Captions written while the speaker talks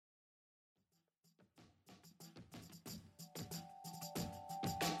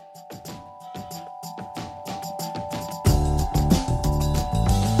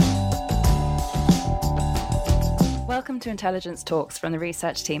Welcome to Intelligence Talks from the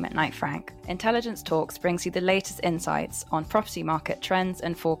research team at Knight Frank. Intelligence Talks brings you the latest insights on property market trends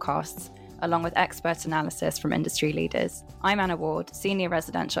and forecasts, along with expert analysis from industry leaders. I'm Anna Ward, Senior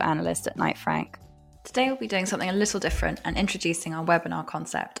Residential Analyst at Knight Frank. Today we'll be doing something a little different and introducing our webinar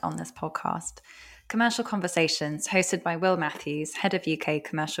concept on this podcast. Commercial Conversations, hosted by Will Matthews, Head of UK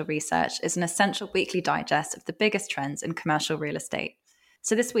Commercial Research, is an essential weekly digest of the biggest trends in commercial real estate.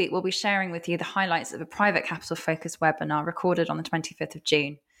 So this week, we'll be sharing with you the highlights of a private capital-focused webinar recorded on the 25th of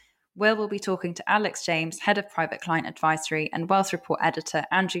June. Will be talking to Alex James, Head of Private Client Advisory, and Wealth Report Editor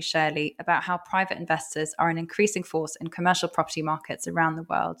Andrew Shirley about how private investors are an increasing force in commercial property markets around the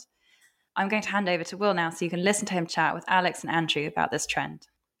world. I'm going to hand over to Will now so you can listen to him chat with Alex and Andrew about this trend.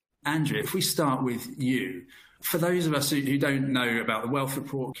 Andrew, if we start with you, for those of us who don't know about the Wealth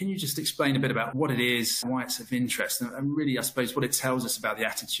Report, can you just explain a bit about what it is, why it's of interest, and really, I suppose, what it tells us about the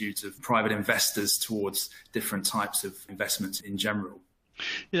attitudes of private investors towards different types of investments in general?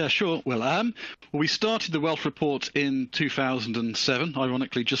 Yeah, sure. Well, we started the Wealth Report in 2007,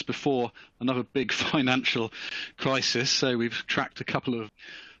 ironically just before another big financial crisis. So we've tracked a couple of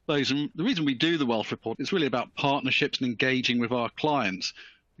those. And the reason we do the Wealth Report is really about partnerships and engaging with our clients.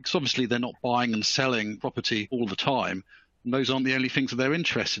 Because obviously they're not buying and selling property all the time. And those aren't the only things that they're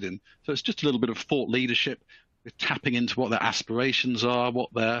interested in. So it's just a little bit of thought leadership. We're tapping into what their aspirations are,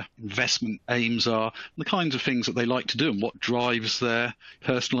 what their investment aims are, and the kinds of things that they like to do and what drives their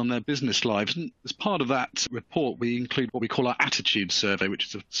personal and their business lives. And as part of that report, we include what we call our attitude survey, which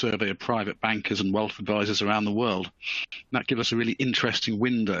is a survey of private bankers and wealth advisors around the world. And that gives us a really interesting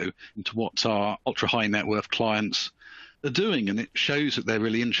window into what our ultra-high net worth clients are doing, and it shows that they're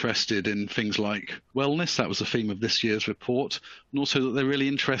really interested in things like wellness. That was the theme of this year's report, and also that they're really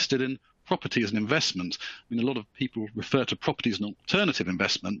interested in property as an investment. I mean, a lot of people refer to property as an alternative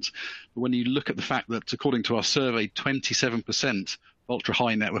investment, but when you look at the fact that, according to our survey, 27% of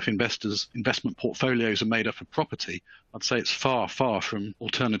ultra-high net worth investors' investment portfolios are made up of property, I'd say it's far, far from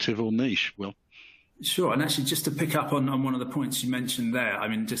alternative or niche, Will. Sure. And actually, just to pick up on one of the points you mentioned there, I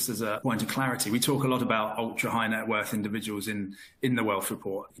mean, just as a point of clarity, we talk a lot about ultra high net worth individuals in the Wealth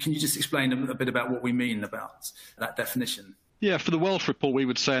Report. Can you just explain a bit about what we mean about that definition? Yeah, for the Wealth Report, we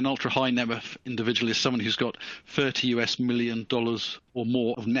would say an ultra high net worth individual is someone who's got $30 million or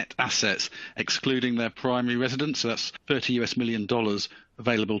more of net assets, excluding their primary residence. So that's $30 million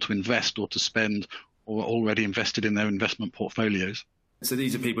available to invest or to spend or already invested in their investment portfolios. So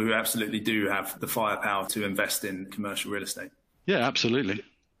these are people who absolutely do have the firepower to invest in commercial real estate. Yeah, absolutely.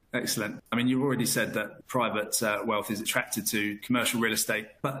 Excellent. I mean, you've already said that private wealth is attracted to commercial real estate,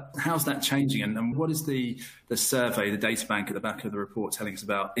 but how's that changing? And what is the survey, the data bank at the back of the report telling us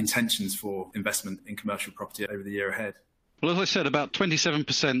about intentions for investment in commercial property over the year ahead? Well, as I said, about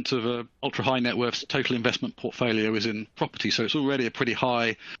 27% of ultra-high net worth's total investment portfolio is in property, so it's already a pretty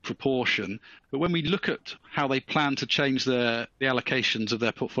high proportion. But when we look at how they plan to change the allocations of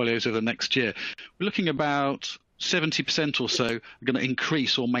their portfolios over the next year, we're looking about 70% or so are going to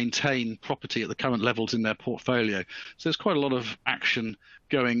increase or maintain property at the current levels in their portfolio. So there's quite a lot of action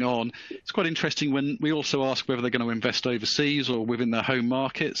going on. It's quite interesting when we also ask whether they're going to invest overseas or within their home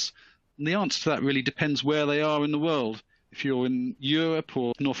markets. And the answer to that really depends where they are in the world. If you're in Europe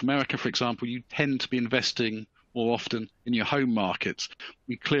or North America, for example, you tend to be investing more often in your home markets.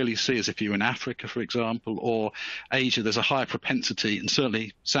 We clearly see, as if you're in Africa, for example, or Asia, there's a higher propensity, and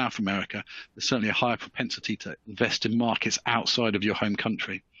certainly South America, there's certainly a higher propensity to invest in markets outside of your home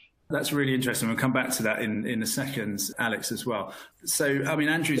country. That's really interesting. We'll come back to that in a second, Alex, as well. So, I mean,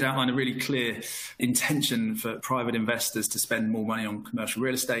 Andrew's outlined a really clear intention for private investors to spend more money on commercial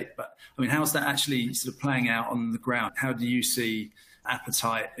real estate. But, I mean, how's that actually sort of playing out on the ground? How do you see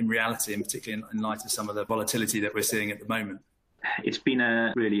appetite in reality, and particularly in light of some of the volatility that we're seeing at the moment? It's been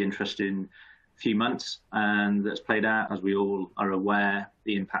a really interesting few months, and that's played out. As we all are aware,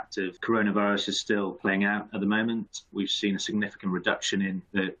 the impact of coronavirus is still playing out at the moment. We've seen a significant reduction in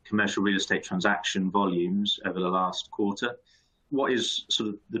the commercial real estate transaction volumes over the last quarter. What is sort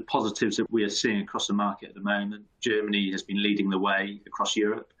of the positives that we are seeing across the market at the moment? Germany has been leading the way across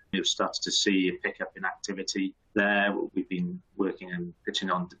Europe. We've started to see a pickup in activity there. We've been working and pitching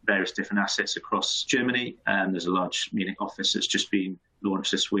on various different assets across Germany, and there's a large Munich office that's just been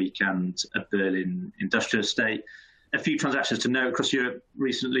launched this week, and a Berlin industrial estate. A few transactions to note across Europe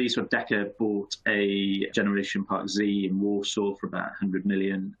recently. So Deka bought a Generation Park Z in Warsaw for about 100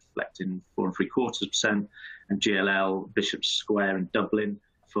 million, reflecting 4.75%, and GLL Bishop's Square in Dublin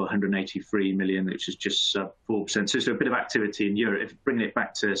for 183 million, which is just 4%. So a bit of activity in Europe. Bringing it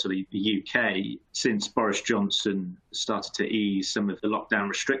back to sort of the UK, since Boris Johnson started to ease some of the lockdown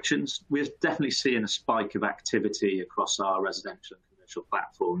restrictions, we're definitely seeing a spike of activity across our residential and commercial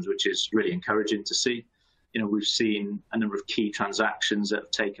platforms, which is really encouraging to see. We've seen a number of key transactions that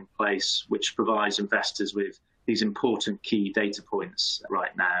have taken place, which provides investors with these important key data points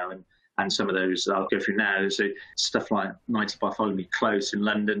right now. And some of those I'll go through now. So stuff like 90 Bartholomew Close in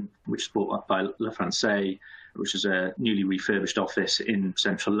London, which is bought up by Le Français, which is a newly refurbished office in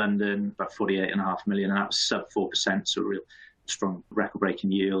central London, about 48.5 million, and that was sub 4%, so real strong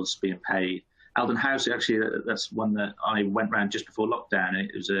record-breaking yields being paid. Eldon House, actually, that's one that I went round just before lockdown.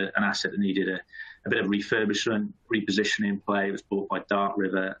 It was an asset that needed a bit of refurbishment, repositioning play. It was bought by Dark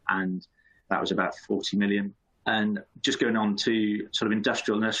River, and that was about 40 million. And just going on to sort of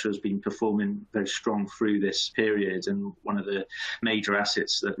industrial has been performing very strong through this period. And one of the major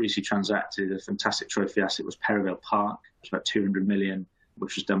assets that recently transacted, a fantastic trophy asset, was Perivale Park. It was about 200 million,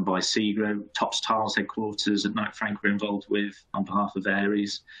 which was done by Segro. Topps Tiles headquarters at Knight Frank were involved with on behalf of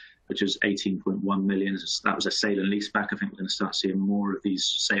Ares, which was 18.1 million. That was a sale and leaseback. I think we're going to start seeing more of these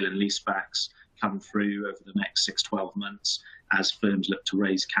sale and leasebacks come through over the next 6-12 months as firms look to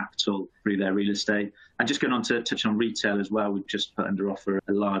raise capital through their real estate. And just going on to touch on retail as well, we've just put under offer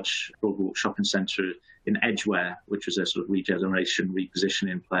a large Broadwalk shopping centre in Edgware, which was a sort of regeneration,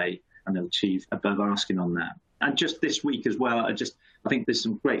 repositioning play, and they'll achieve above asking on that. And just this week as well, I think there's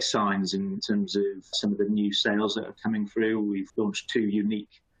some great signs in terms of some of the new sales that are coming through. We've launched 2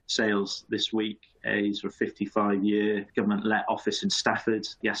 unique sales this week, a sort of 55-year government-let office in Stafford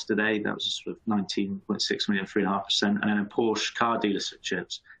yesterday. That was a sort of 19.6 million, 3.5%, and then a Porsche car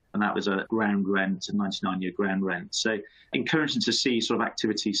dealership, and that was a ground rent, a 99-year ground rent. So encouraging to see sort of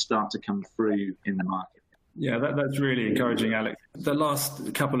activity start to come through in the market. Yeah, that's really encouraging, Alex. The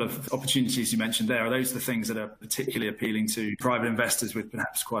last couple of opportunities you mentioned there, are those the things that are particularly appealing to private investors with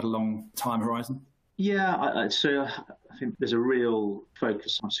perhaps quite a long time horizon? Yeah, so I think there's a real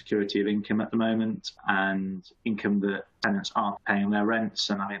focus on security of income at the moment, and income that tenants aren't paying their rents.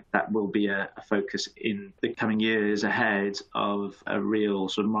 And I think that will be a focus in the coming years ahead, of a real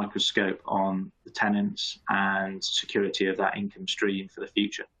sort of microscope on the tenants and security of that income stream for the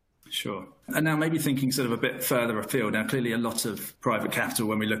future. Sure. And now maybe thinking sort of a bit further afield. Now, clearly a lot of private capital,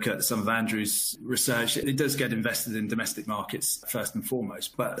 when we look at some of Andrew's research, it does get invested in domestic markets first and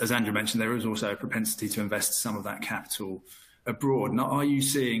foremost. But as Andrew mentioned, there is also a propensity to invest some of that capital abroad. Now, are you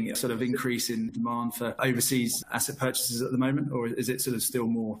seeing a sort of increase in demand for overseas asset purchases at the moment, or is it sort of still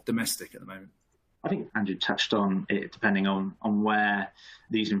more domestic at the moment? I think Andrew touched on it, depending on where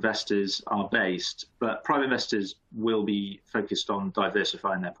these investors are based. But private investors will be focused on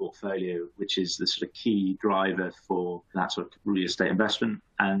diversifying their portfolio, which is the sort of key driver for that sort of real estate investment.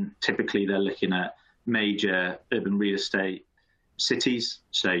 And typically they're looking at major urban real estate cities,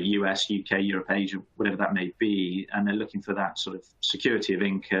 so US, UK, Europe, Asia, whatever that may be. And they're looking for that sort of security of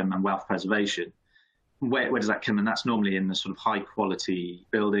income and wealth preservation. Where does that come in? That's normally in the sort of high quality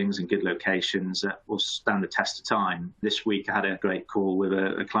buildings and good locations that will stand the test of time. This week I had a great call with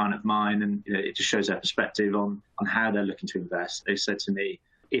a client of mine, and it just shows their perspective on how they're looking to invest. They said to me,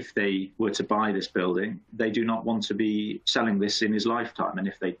 if they were to buy this building, they do not want to be selling this in his lifetime. And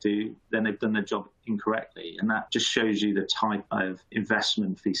if they do, then they've done their job incorrectly. And that just shows you the type of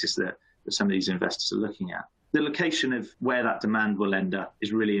investment thesis that some of these investors are looking at. The location of where that demand will end up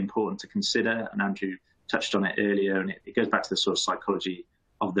is really important to consider. And Andrew touched on it earlier, and it goes back to the sort of psychology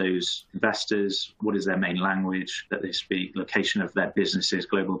of those investors. What is their main language that they speak? Location of their businesses,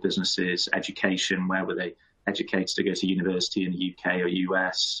 global businesses, education. Where were they educated to go to university in the UK or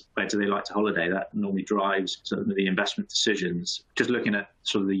US? Where do they like to holiday? That normally drives sort of the investment decisions. Just looking at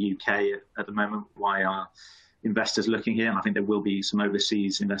sort of the UK at the moment, why are investors looking here? And I think there will be some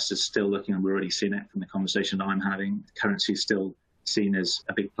overseas investors still looking, and we're already seeing it from the conversation that I'm having. Currency is still seen as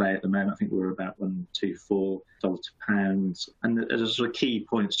a big play at the moment. I think we're about $1.24 to pounds. And there's a sort of key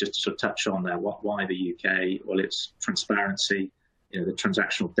points just to sort of touch on there. Why the UK? Well, it's transparency, the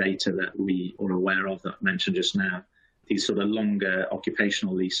transactional data that we are aware of that I mentioned just now, these sort of longer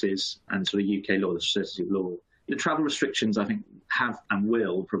occupational leases, and sort of UK law, the certainty of law. The travel restrictions, I think, have and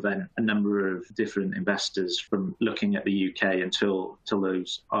will prevent a number of different investors from looking at the UK until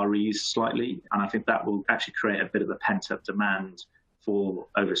those are eased slightly. And I think that will actually create a bit of a pent-up demand for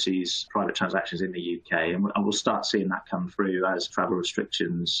overseas private transactions in the UK. And we'll start seeing that come through as travel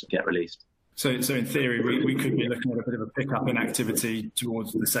restrictions get released. So in theory, we could be looking at a bit of a pickup in activity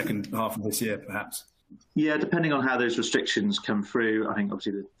towards the second half of this year, perhaps? Yeah, depending on how those restrictions come through, I think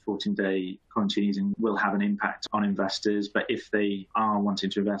obviously the 14-day quarantine easing will have an impact on investors. But if they are wanting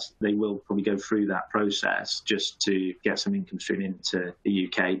to invest, they will probably go through that process just to get some income stream into the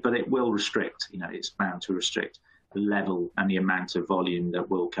UK. But it will restrict, it's bound to restrict the level and the amount of volume that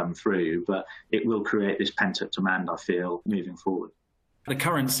will come through. But it will create this pent-up demand, I feel, moving forward. The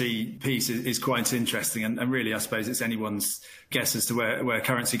currency piece is quite interesting, and really, I suppose it's anyone's guess as to where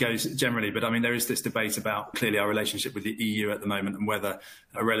currency goes generally. But I mean, there is this debate about clearly our relationship with the EU at the moment and whether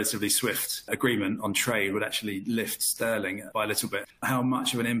a relatively swift agreement on trade would actually lift sterling by a little bit. How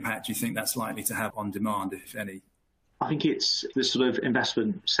much of an impact do you think that's likely to have on demand, if any? I think it's the sort of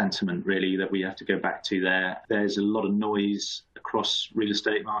investment sentiment, really, that we have to go back to there. There's a lot of noise across real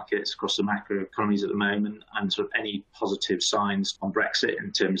estate markets, across the macro economies at the moment, and sort of any positive signs on Brexit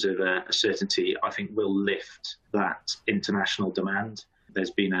in terms of a certainty, I think will lift that international demand.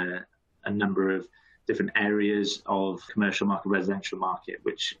 There's been a number of different areas of commercial market, residential market,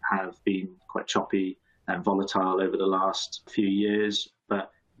 which have been quite choppy and volatile over the last few years.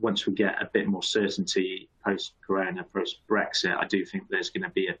 But once we get a bit more certainty post-Corona, post-Brexit, I do think there's going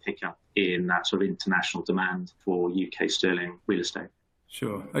to be a pickup in that sort of international demand for UK sterling real estate.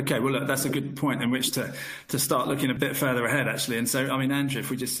 Sure. Okay. Well, look, that's a good point in which to start looking a bit further ahead, actually. And so, I mean, Andrew,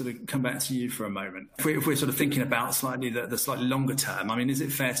 if we just sort of come back to you for a moment, if we're sort of thinking about slightly the slightly longer term, I mean, is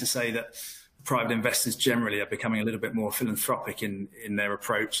it fair to say that private investors generally are becoming a little bit more philanthropic in their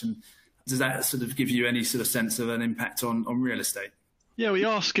approach? And does that sort of give you any sort of sense of an impact on real estate? Yeah, we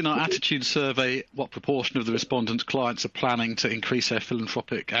ask in our attitude survey what proportion of the respondents' clients are planning to increase their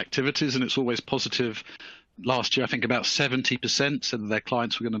philanthropic activities, and it's always positive. Last year, I think about 70% said that their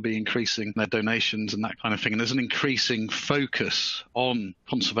clients were going to be increasing their donations and that kind of thing. And there's an increasing focus on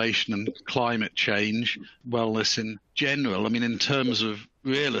conservation and climate change, wellness in general. I mean, in terms of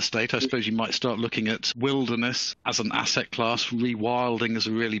real estate, I suppose you might start looking at wilderness as an asset class. Rewilding is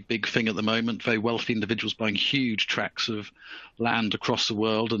a really big thing at the moment. Very wealthy individuals buying huge tracts of land across the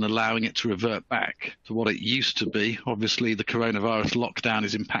world and allowing it to revert back to what it used to be. Obviously, the coronavirus lockdown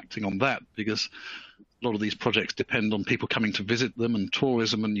is impacting on that because a lot of these projects depend on people coming to visit them and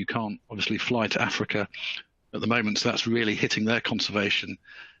tourism, and you can't obviously fly to Africa at the moment. So that's really hitting their conservation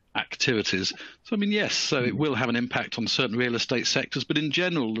activities. So, I mean, yes, so it will have an impact on certain real estate sectors. But in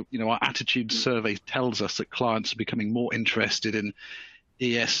general, our attitude survey tells us that clients are becoming more interested in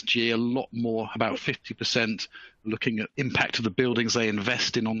ESG, a lot more, about 50% looking at impact of the buildings they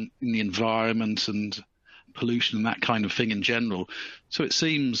invest in the environment and pollution and that kind of thing in general. So it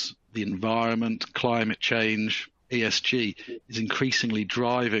seems the environment, climate change, ESG is increasingly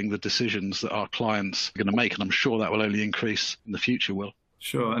driving the decisions that our clients are going to make, and I'm sure that will only increase in the future, Will.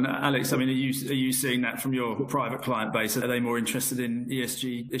 Sure. And Alex, I mean, are you seeing that from your private client base? Are they more interested in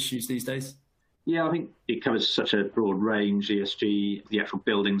ESG issues these days? Yeah, I think it covers such a broad range, ESG, the actual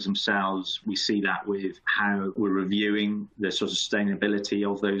buildings themselves. We see that with how we're reviewing the sort of sustainability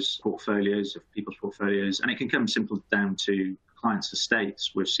of those portfolios, of people's portfolios. And it can come simple down to clients'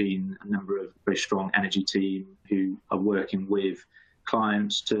 estates. We've seen a number of very strong energy team who are working with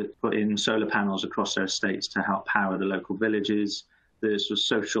clients to put in solar panels across their estates to help power the local villages. There's sort of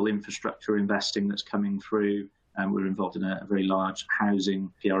social infrastructure investing that's coming through. We're involved in a very large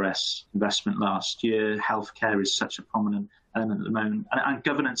housing PRS investment last year. Healthcare is such a prominent element at the moment. And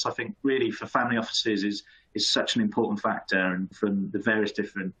governance, I think, really for family offices is such an important factor. And from the various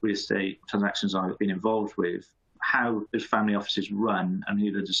different real estate transactions I've been involved with, how those family offices run and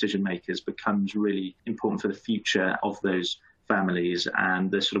who the decision makers becomes really important for the future of those families and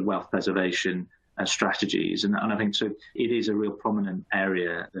the sort of wealth preservation strategies. And I think so it is a real prominent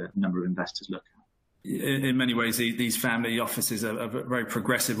area that a number of investors look at. In many ways, these family offices are very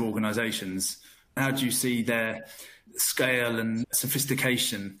progressive organisations. How do you see their scale and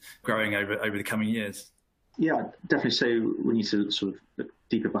sophistication growing over the coming years? Yeah, I'd definitely say we need to sort of look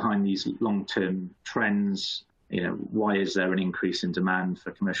deeper behind these long-term trends. Why is there an increase in demand for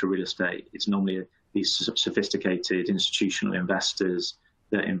commercial real estate? It's normally these sophisticated institutional investors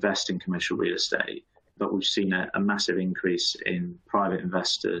that invest in commercial real estate, but we've seen a massive increase in private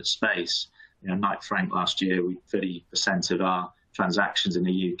investor space. Knight Frank last year, 30% of our transactions in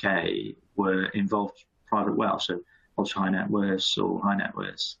the UK were involved private wealth, so ultra high net worth or high net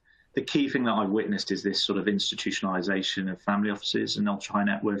worth. The key thing that I've witnessed is this sort of institutionalisation of family offices and ultra high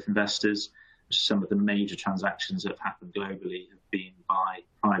net worth investors. Some of the major transactions that have happened globally have been by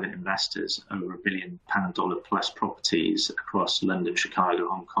private investors, over £1 billion plus properties across London, Chicago,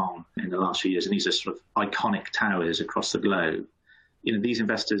 Hong Kong in the last few years. And these are sort of iconic towers across the globe. These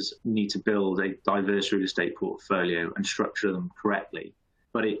investors need to build a diverse real estate portfolio and structure them correctly.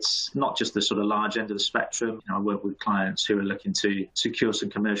 But it's not just the sort of large end of the spectrum. I work with clients who are looking to secure some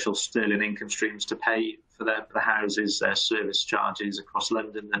commercial sterling income streams to pay for the houses, their service charges across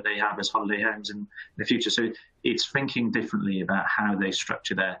London that they have as holiday homes in the future. So it's thinking differently about how they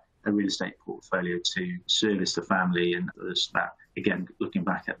structure their real estate portfolio to service the family. And there's that, again, looking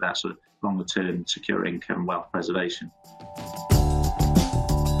back at that sort of longer term secure income, wealth preservation.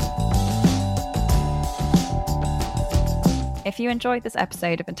 If you enjoyed this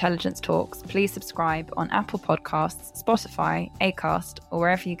episode of Intelligence Talks, please subscribe on Apple Podcasts, Spotify, Acast, or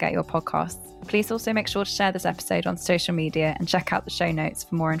wherever you get your podcasts. Please also make sure to share this episode on social media and check out the show notes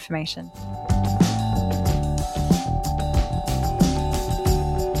for more information.